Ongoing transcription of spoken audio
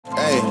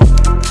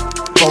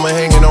woman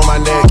hanging on my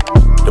neck.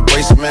 The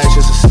bracelet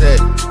matches a set.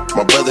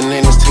 My brother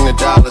named his $10.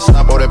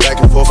 Stop all that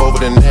back and forth over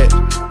the net.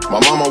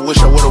 My mama wish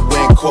I would've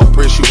went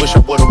corporate. She wish I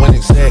would've went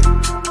exec.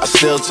 I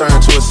still turn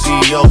to a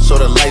CEO, so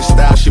the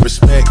lifestyle she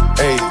respect.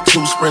 Hey,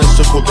 2 sprinters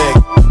to Quebec.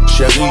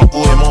 Chevy,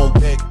 ou et mon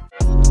bec.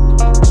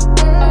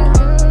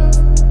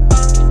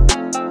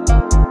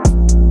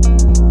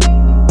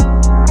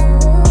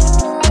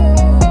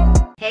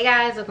 Hey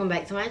guys, welcome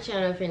back to my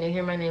channel. If you're new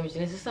here, my name is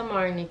Genesis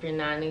Aymari, and if you're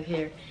not new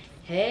here,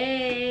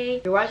 hey.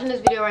 If you're watching this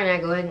video right now,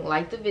 go ahead and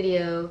like the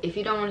video. If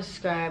you don't want to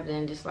subscribe,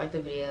 then just like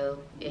the video.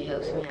 It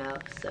helps me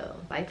out. So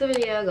like the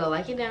video, go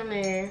like it down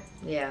there.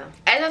 Yeah.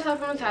 As I saw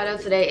from the title,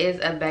 today is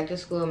a back to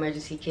school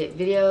emergency kit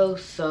video.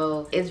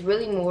 So it's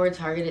really more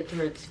targeted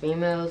towards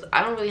females.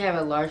 I don't really have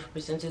a large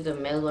percentage of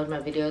males watch my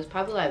videos,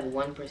 probably like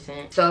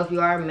 1%. So if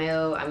you are a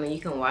male, I mean, you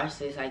can watch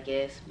this, I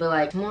guess. But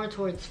like more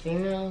towards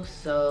females.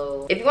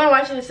 So if you want to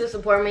watch it and still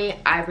support me,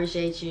 I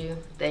appreciate you.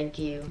 Thank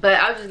you. But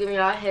I was just giving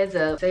y'all a heads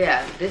up. So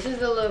yeah, this is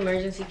the little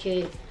emergency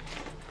kit.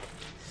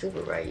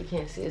 Super bright, you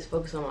can't see, it's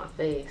focused on my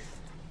face.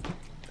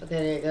 Okay,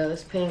 there it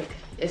goes, pink.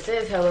 It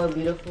says hello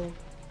beautiful.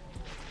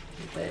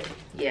 But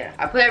yeah,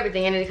 I put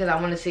everything in it because I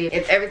want to see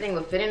if everything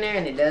will fit in there,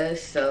 and it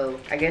does. So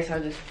I guess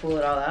I'll just pull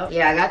it all out.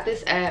 Yeah, I got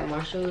this at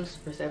Marshall's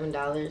for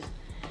 $7.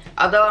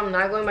 Although I'm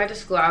not going back to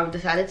school, I've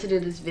decided to do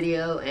this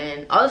video,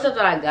 and all the stuff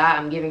that I got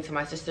I'm giving to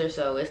my sister,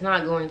 so it's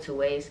not going to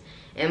waste.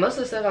 And most of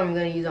the stuff I'm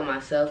going to use on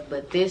myself,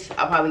 but this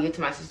I'll probably give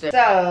to my sister.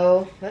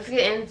 So let's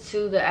get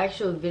into the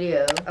actual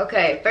video.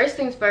 Okay, first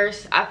things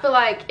first, I feel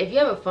like if you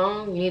have a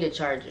phone, you need a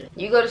charger.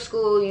 You go to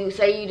school, you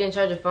say you didn't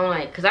charge your phone,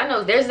 like, because I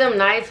know there's them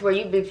nights where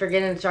you be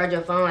forgetting to charge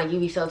your phone, like you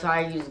be so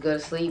tired you just go to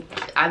sleep.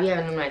 I be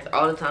having them nights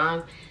all the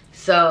time.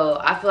 So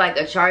I feel like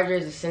a charger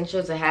is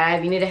essential to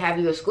have. You need to have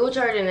you a school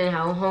charger and then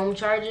a home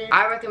charger.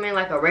 I recommend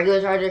like a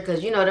regular charger,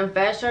 because you know them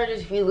fast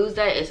chargers, if you lose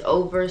that, it's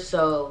over.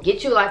 So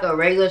get you like a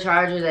regular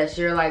charger that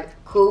you're like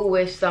cool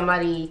with.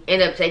 Somebody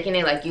end up taking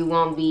it, like you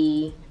won't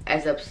be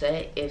as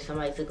upset if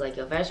somebody took like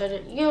your fast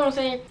charger. You know what I'm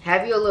saying?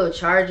 Have you a little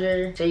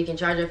charger so you can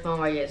charge your phone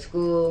while you're at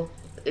school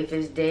if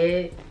it's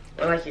dead.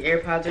 Or like your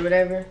AirPods or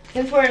whatever.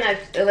 Since we're in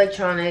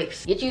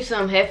electronics, get you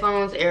some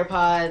headphones,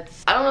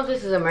 AirPods. I don't know if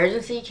this is an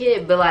emergency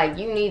kit, but like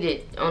you need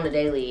it on the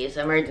daily. It's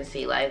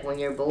emergency, like when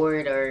you're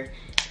bored or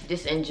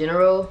just in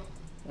general,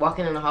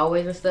 walking in the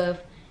hallways and stuff.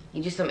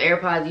 Get you some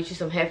AirPods, get you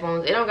some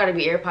headphones. It don't gotta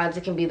be AirPods,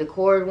 it can be the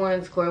cord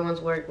ones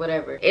work,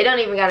 whatever. It don't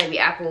even gotta be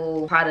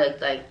Apple product.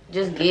 Like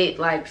just get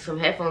like some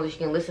headphones that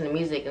you can listen to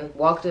music and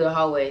walk through the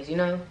hallways, you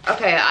know?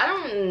 Okay, I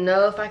don't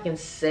know if I can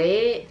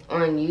say it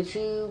on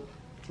YouTube,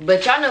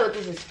 but y'all know what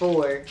this is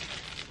for.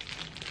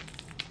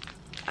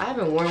 I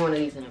haven't worn one of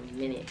these in a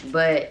minute,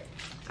 but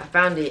I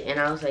found it and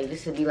I was like,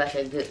 this would be like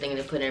a good thing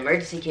to put in an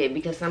emergency kit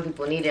because some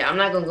people need it. I'm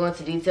not gonna go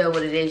into detail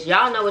what it is.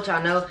 Y'all know what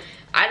y'all know.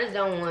 I just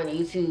don't want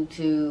YouTube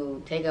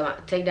to take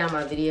down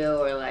my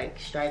video or like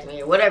strike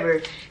me or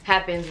whatever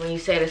happens when you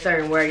say a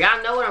certain word.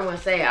 Y'all know what I'm gonna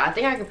say. I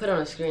think I can put it on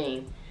the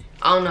screen.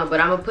 I don't know,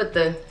 but I'm gonna put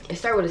it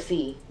start with a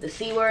C. The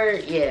C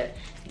word, yeah,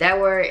 that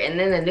word, and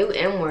then the new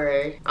M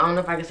word. I don't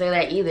know if I can say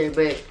that either,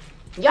 but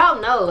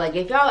y'all know, like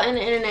if y'all in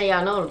the internet,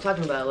 y'all know what I'm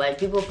talking about. Like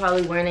people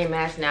probably wearing their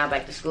masks now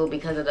back to school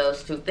because of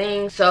those 2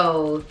 things.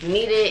 So if you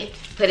need it,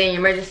 put it in your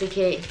emergency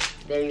kit.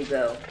 There you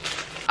go.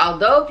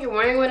 Although if you're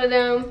wearing one of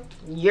them,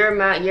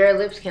 your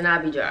lips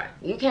cannot be dry.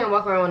 You can't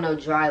walk around with no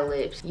dry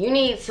lips. You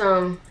need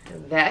some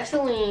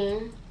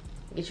Vaseline.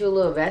 Get you a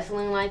little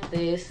Vaseline like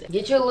this.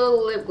 Get you a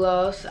little lip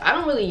gloss. I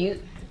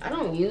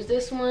don't use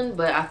this one,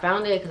 but I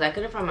found it because I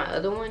couldn't find my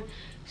other one.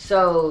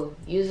 So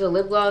use a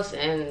lip gloss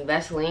and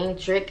Vaseline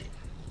trick.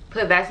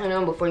 Put Vaseline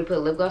on before you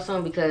put lip gloss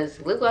on, because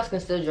lip gloss can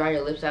still dry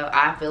your lips out.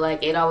 I feel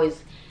like it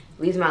always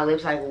leaves my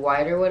lips like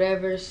white or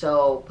whatever.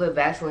 So put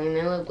Vaseline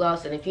in lip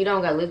gloss, and if you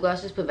don't got lip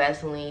gloss, just put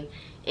Vaseline.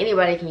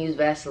 Anybody can use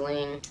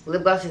Vaseline.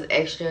 Lip gloss is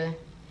extra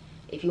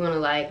if you want to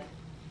like.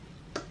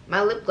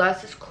 My lip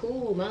gloss is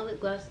cool. My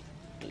lip gloss,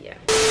 yeah.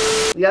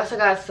 We also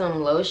got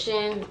some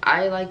lotion.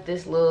 I like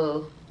this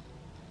little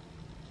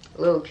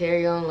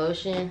carry-on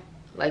lotion.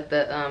 Like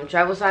the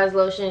travel size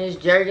lotion. It's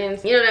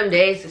Jergens. You know them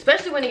days,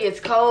 especially when it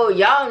gets cold,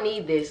 y'all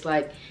need this.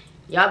 Like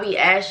y'all be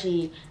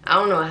ashy. I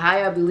don't know how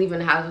y'all be leaving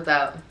the house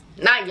without,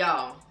 not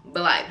y'all,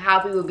 but like how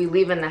people be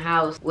leaving the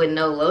house with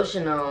no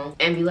lotion on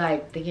and be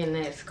like thinking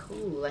that's cool.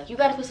 Like you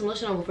gotta put some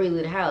lotion on before you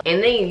leave the house,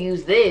 and then you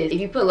use this. If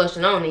you put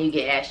lotion on, then you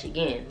get ashy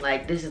again.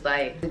 Like this is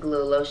like pick a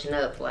little lotion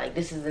up. Like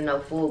this is the no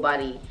full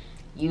body.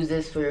 Use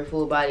this for your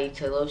full body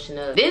to lotion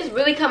up. This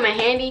really come in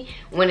handy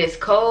when it's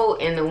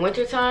cold in the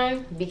winter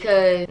time,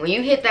 because when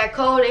you hit that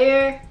cold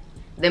air,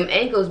 them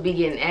ankles be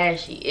getting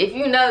ashy. If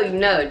you know, you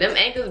know. Them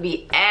ankles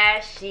be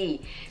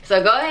ashy.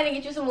 So go ahead and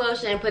get you some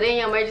lotion, put it in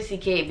your emergency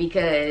kit,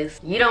 because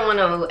you don't want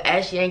no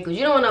ashy ankles.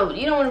 You don't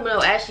want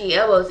no ashy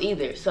elbows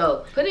either.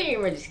 So put it in your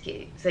emergency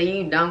kit so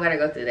you don't gotta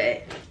go through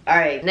that.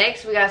 Alright,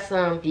 next we got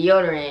some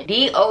deodorant.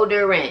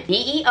 Deodorant.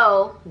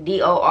 D-E-O-D-O-R-A-N-T.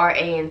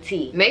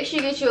 Make sure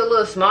you get you a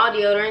little small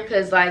deodorant,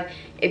 because like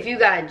if you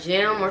got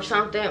gym or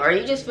something, or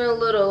you just feel a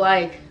little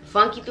like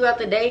funky throughout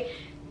the day,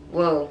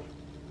 well,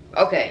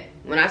 okay,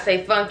 when I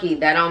say funky,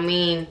 that don't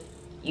mean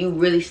you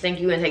really stink,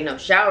 you didn't take no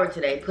shower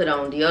today, put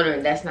on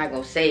deodorant. That's not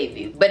gonna save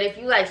you. But if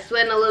you like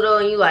sweating a little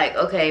and you like,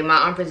 okay, my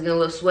armpit's getting a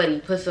little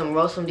sweaty,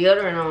 roll some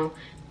deodorant on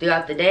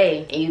throughout the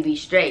day and you be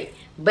straight.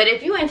 But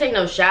if you ain't take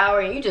no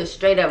shower and you just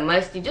straight up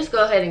musty, just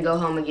go ahead and go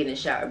home and get in the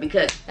shower,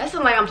 because that's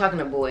something like I'm talking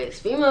to boys.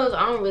 Females,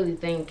 I don't really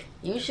think,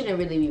 you shouldn't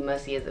really be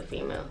musty as a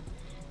female.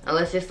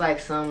 Unless it's like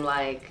some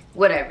like,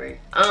 whatever.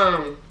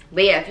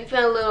 But yeah, if you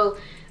feel a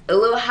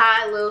little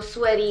hot, a little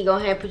sweaty, go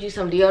ahead and put you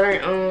some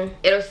deodorant on.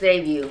 It'll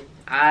save you.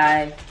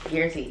 I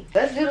guarantee.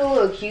 Let's do the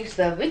little cute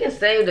stuff. We can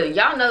save the,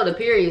 y'all know the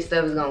period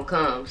stuff is gonna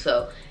come,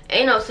 so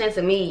ain't no sense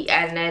of me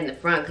adding that in the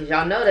front, because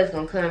y'all know that's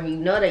gonna come. You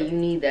know that you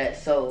need that.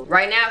 So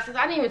right now, since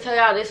I didn't even tell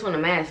y'all this one a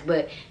mask,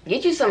 but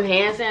get you some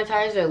hand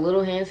sanitizer, a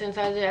little hand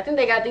sanitizer. I think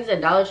they got these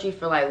at Dollar Tree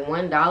for like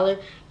 $1.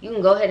 You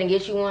can go ahead and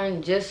get you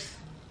one. Just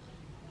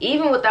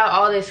even without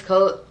all this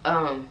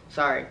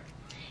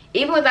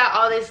even without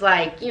all this,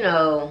 like, you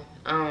know,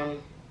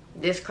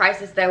 this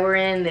crisis that we're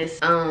in, this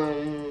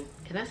can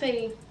I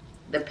say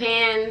the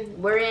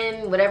pan we're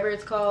in, whatever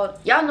it's called.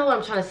 Y'all know what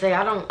I'm trying to say.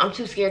 I'm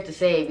too scared to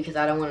say it because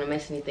I don't want to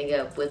mess anything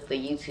up with the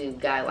YouTube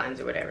guidelines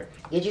or whatever.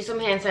 Get you some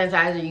hand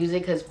sanitizer, use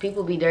it, because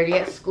people be dirty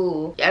at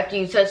school. After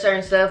you touch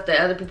certain stuff that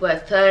other people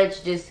have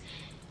touched, just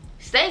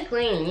stay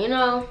clean, you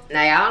know.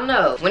 Now y'all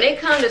know, when it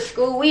comes to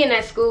school, we in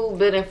that school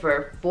building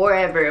for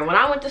forever. And when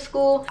I went to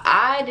school,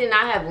 I did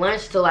not have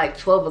lunch till like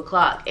 12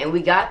 o'clock, and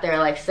we got there at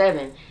like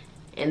 7.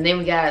 And then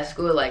we got out of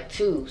school at like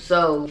 2.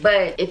 So,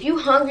 but if you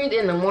hungry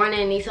in the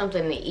morning, need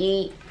something to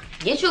eat,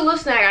 get you a little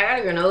snack. I got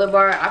a granola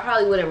bar. I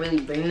probably wouldn't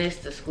really bring this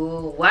to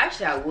school. Well,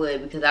 actually I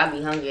would, because I'd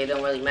be hungry. It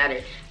don't really matter.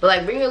 But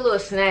like, bring your little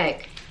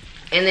snack.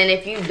 And then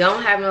if you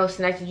don't have no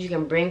snacks that you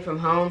can bring from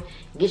home,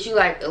 get you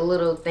like a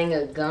little thing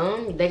of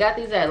gum. They got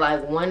these at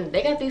like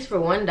they got these for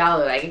 $1.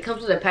 Like, it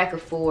comes with a pack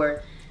of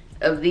 4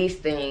 of these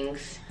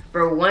things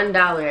for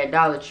 $1 at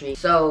Dollar Tree.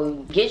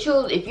 So get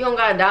you, if you don't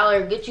got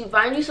 $1,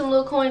 find you some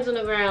little coins on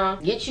the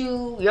ground, get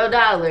you your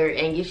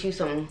 $1 and get you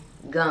some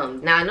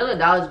gum. Now I know the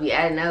dollars be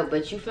adding up,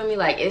 but you feel me,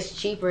 like it's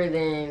cheaper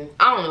than,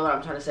 I don't know what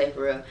I'm trying to say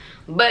for real.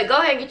 But go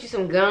ahead and get you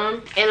some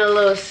gum and a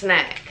little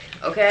snack,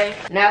 okay?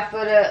 Now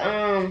for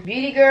the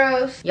beauty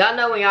girls, y'all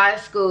know when y'all at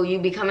school, you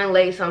be coming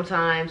late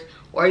sometimes,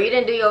 or you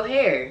didn't do your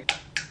hair.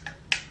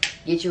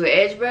 Get you an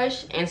edge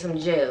brush and some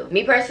gel.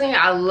 Me personally,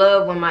 I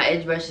love when my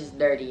edge brush is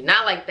dirty.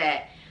 Not like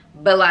that,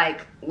 but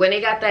like when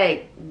they got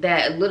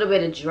that little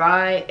bit of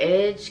dry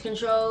edge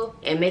control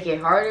and make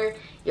it harder,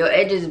 your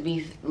edges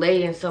be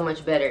laid in so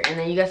much better. And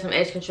then you got some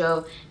edge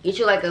control, get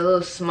you like a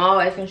little small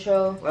edge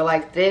control, or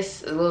like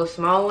this, a little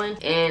small one,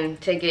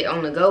 and take it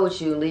on the go with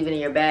you and leave it in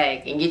your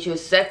bag. And get you a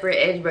separate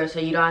edge brush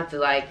so you don't have to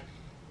like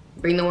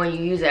bring the one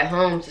you use at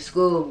home to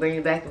school, bring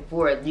it back and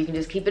forth. You can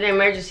just keep it in an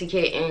emergency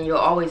kit and you'll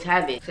always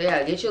have it. So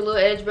yeah, get your little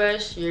edge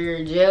brush,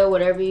 your gel,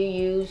 whatever you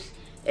use,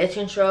 edge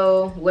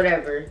control,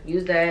 whatever,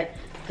 use that.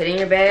 Put it in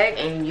your bag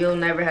and you'll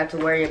never have to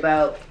worry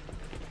about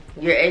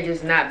your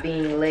edges not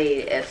being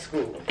laid at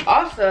school.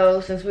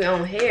 Also, since we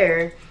own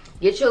hair,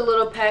 get you a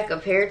little pack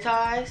of hair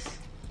ties.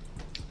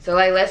 So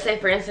like, let's say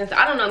for instance,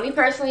 I don't know, me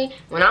personally,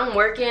 when I'm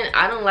working,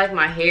 I don't like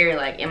my hair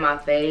like in my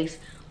face.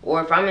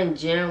 Or if I'm in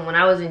gym, when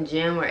I was in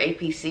gym or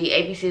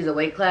APC is a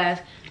weight class.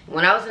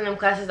 When I was in them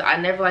classes, I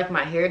never liked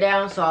my hair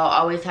down, so I'll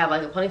always have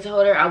like a ponytail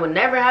holder. I would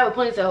never have a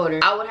ponytail holder.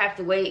 I would have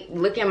to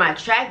look in my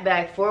track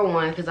bag for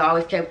one, because I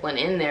always kept one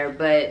in there.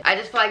 But I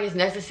just feel like it's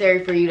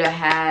necessary for you to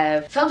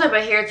have some type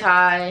of hair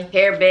tie,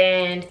 hair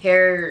band,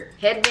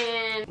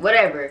 headband,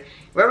 whatever.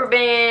 Rubber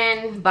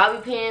band,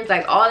 bobby pins,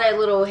 like all that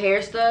little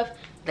hair stuff.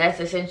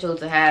 That's essential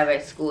to have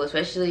at school,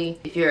 especially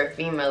if you're a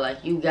female.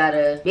 Like, you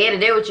gotta be able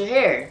to deal with your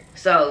hair.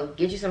 So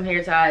get you some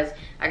hair ties.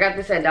 I got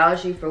this at Dollar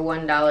Tree for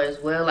 $1 as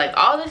well. Like,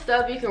 all this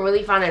stuff you can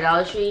really find at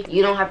Dollar Tree.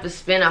 You don't have to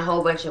spend a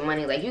whole bunch of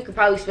money. Like, you could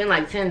probably spend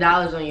like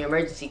 $10 on your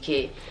emergency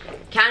kit.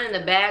 Counting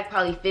the bag,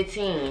 probably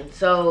 15.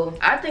 So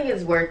I think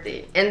it's worth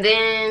it. And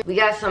then we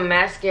got some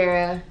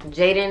mascara.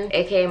 Jaden,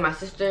 aka my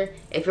sister,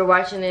 if you're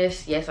watching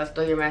this, yes, I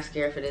stole your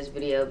mascara for this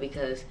video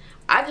because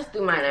I just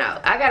threw mine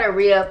out. I gotta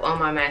re-up on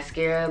my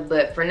mascara,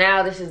 but for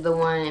now, this is the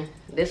one.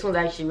 This one's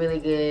actually really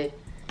good.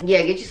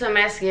 Yeah, get you some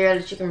mascara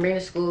that you can bring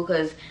to school,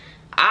 because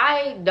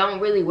I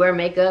don't really wear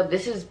makeup.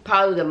 This is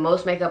probably the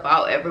most makeup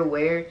I'll ever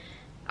wear.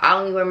 I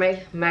only wear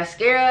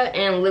mascara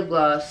and lip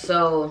gloss.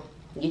 So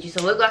get you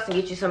some lip gloss and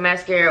get you some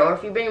mascara. Or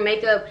if you bring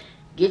makeup,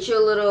 bring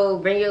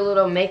your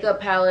little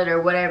makeup palette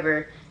or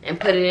whatever and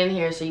put it in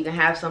here so you can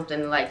have something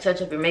to like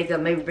touch up your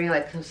makeup. Maybe bring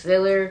like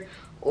concealer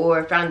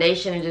or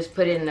foundation and just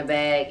put it in the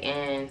bag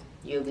and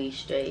you'll be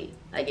straight.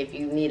 Like if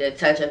you need to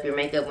touch up your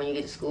makeup when you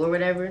get to school or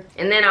whatever.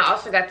 And then I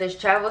also got this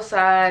travel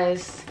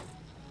size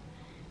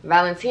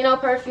Valentino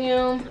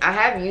perfume. I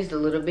have used a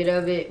little bit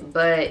of it,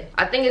 but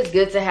I think it's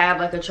good to have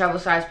like a travel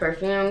size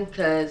perfume,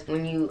 because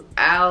when you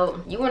out,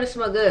 you want to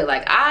smell good.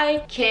 Like,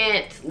 I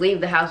can't leave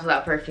the house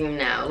without perfume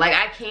now. Like,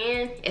 I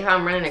can if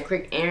I'm running a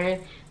quick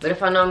errand, But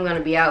if I know I'm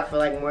gonna be out for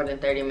like more than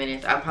 30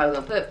 minutes, I'm probably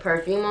gonna put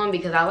perfume on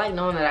because I like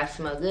knowing that I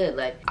smell good.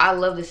 Like, I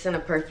love the scent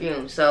of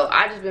perfume. So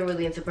I just been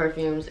really into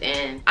perfumes,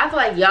 and I feel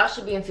like y'all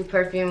should be into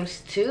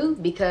perfumes too,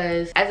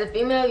 because as a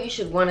female, you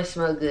should want to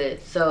smell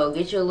good. So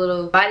get your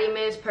little body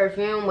mist,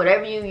 perfume,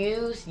 whatever you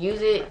use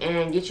it,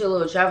 and get your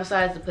little travel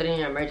size to put in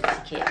your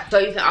emergency kit so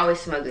you can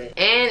always smell good.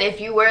 And if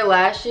you wear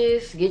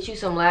lashes, get you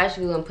some lash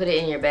glue and put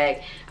it in your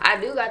bag.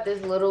 I do got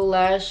this little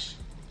lash,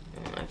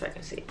 I don't know if I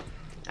can see.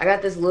 I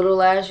got this little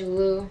lash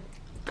glue.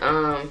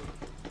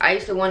 I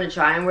used to want to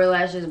try and wear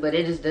lashes, but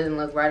it just doesn't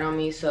look right on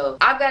me. So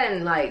I've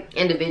gotten like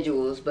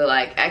individuals, but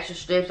like extra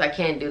strips, I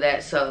can't do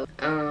that. So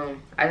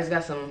I just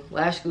got some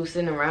lash glue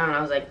sitting around.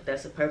 I was like,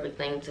 that's a perfect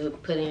thing to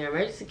put in your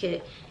emergency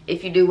kit.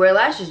 If you do wear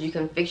lashes, you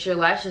can fix your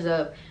lashes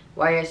up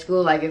while you're at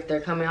school. Like if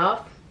they're coming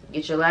off,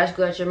 get your lash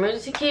glue at your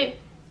emergency kit,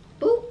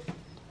 boop,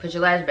 put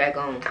your lash back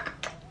on.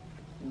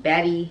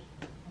 Baddie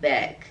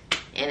back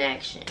in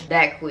action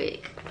that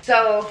quick.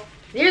 So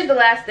here's the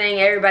last thing.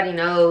 Everybody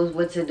knows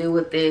what to do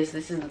with this.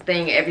 This is the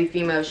thing every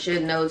female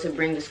should know to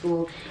bring to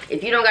school.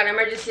 If you don't got an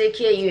emergency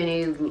kit,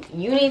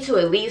 you need to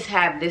at least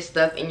have this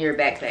stuff in your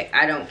backpack.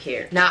 I don't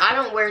care. Now, I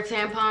don't wear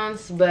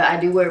tampons, but I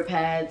do wear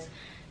pads.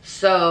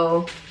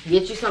 So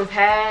get you some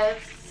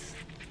pads.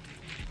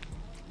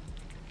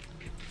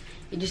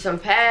 Get you some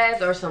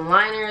pads or some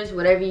liners,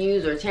 whatever you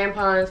use, or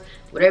tampons,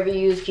 whatever you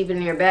use, keep it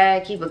in your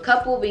bag. Keep a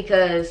couple,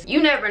 because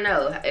you never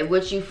know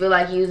what you feel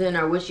like using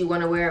or what you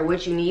want to wear or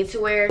what you need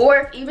to wear.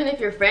 Or even if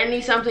your friend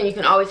needs something, you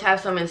can always have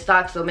some in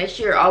stock. So make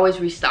sure you're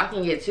always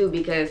restocking it too,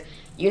 because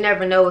you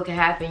never know what could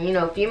happen. You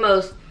know,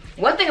 females,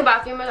 one thing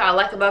about females I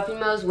like about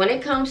females, when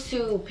it comes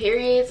to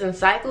periods and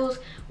cycles,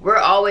 we're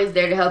always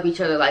there to help each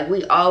other. Like,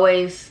 we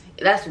always,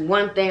 that's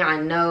one thing I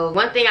know.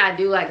 One thing I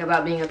do like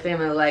about being a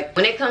female, like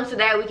when it comes to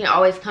that, we can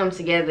always come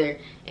together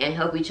and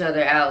help each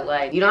other out.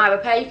 Like, you don't have a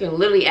pad, you can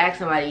literally ask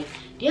somebody,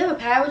 do you have a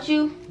pad with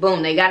you?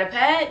 Boom, they got a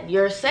pad,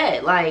 you're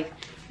set. Like,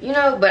 you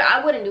know, but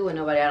I wouldn't do it with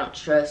nobody I don't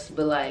trust,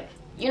 but like,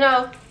 you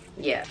know,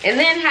 yeah. And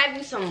then have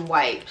you some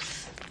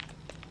wipes,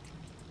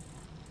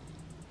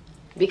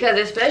 because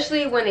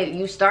especially when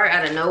you start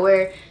out of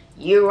nowhere,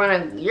 you're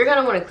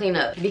gonna want to clean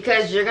up,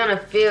 because you're gonna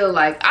feel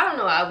like, I don't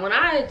know, when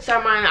I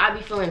start mine, I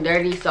be feeling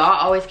dirty. So I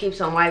always keep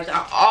some wipes.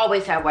 I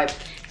always have wipes,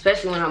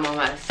 especially when I'm on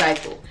my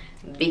cycle,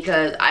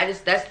 because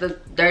that's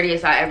the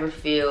dirtiest I ever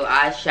feel.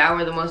 I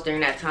shower the most during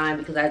that time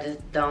because I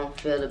just don't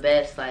feel the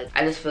best. Like,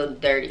 I just feel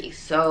dirty.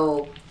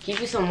 So keep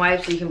you some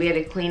wipes so you can be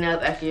able to clean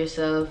up after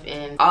yourself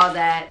and all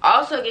that.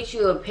 Also get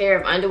you a pair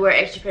of underwear,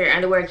 extra pair of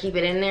underwear, keep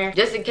it in there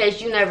just in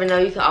case. You never know,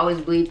 you can always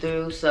bleed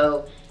through.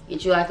 So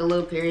get you like a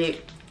little period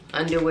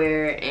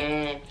underwear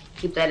and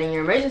keep that in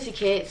your emergency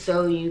kit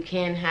so you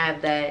can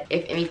have that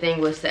if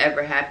anything was to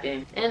ever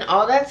happen. And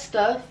all that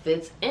stuff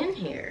fits in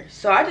here.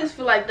 So I just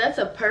feel like that's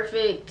a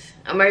perfect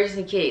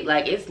emergency kit.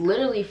 Like, it's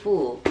literally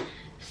full.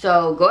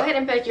 So go ahead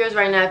and pick yours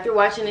right now. If you're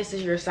watching this,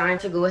 is your sign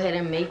to go ahead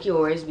and make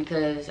yours,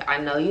 because I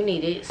know you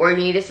need it, or you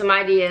needed some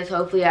ideas.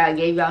 Hopefully I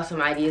gave y'all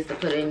some ideas to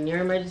put in your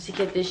emergency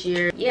kit this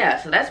year. Yeah,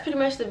 so that's pretty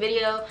much the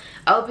video.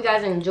 I hope you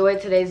guys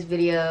enjoyed today's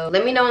video.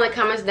 Let me know in the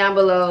comments down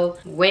below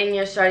when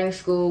you're starting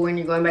school, when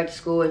you're going back to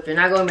school. If you're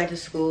not going back to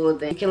school,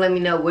 then you can let me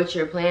know what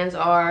your plans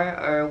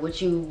are or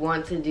what you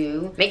want to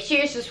do. Make sure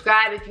you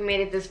subscribe if you made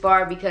it this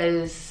far,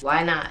 because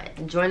why not?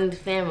 Join the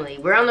family.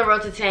 We're on the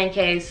road to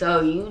 10K,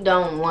 so you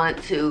don't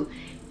want to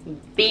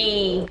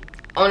be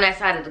on that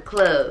side of the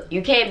club.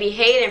 You can't be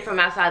hating from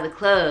outside the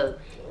club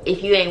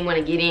if you ain't want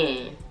to get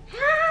in.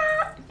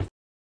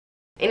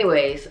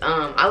 Anyways,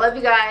 I love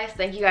you guys.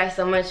 Thank you guys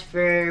so much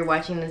for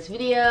watching this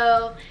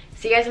video.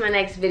 See you guys in my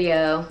next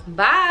video.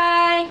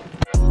 Bye.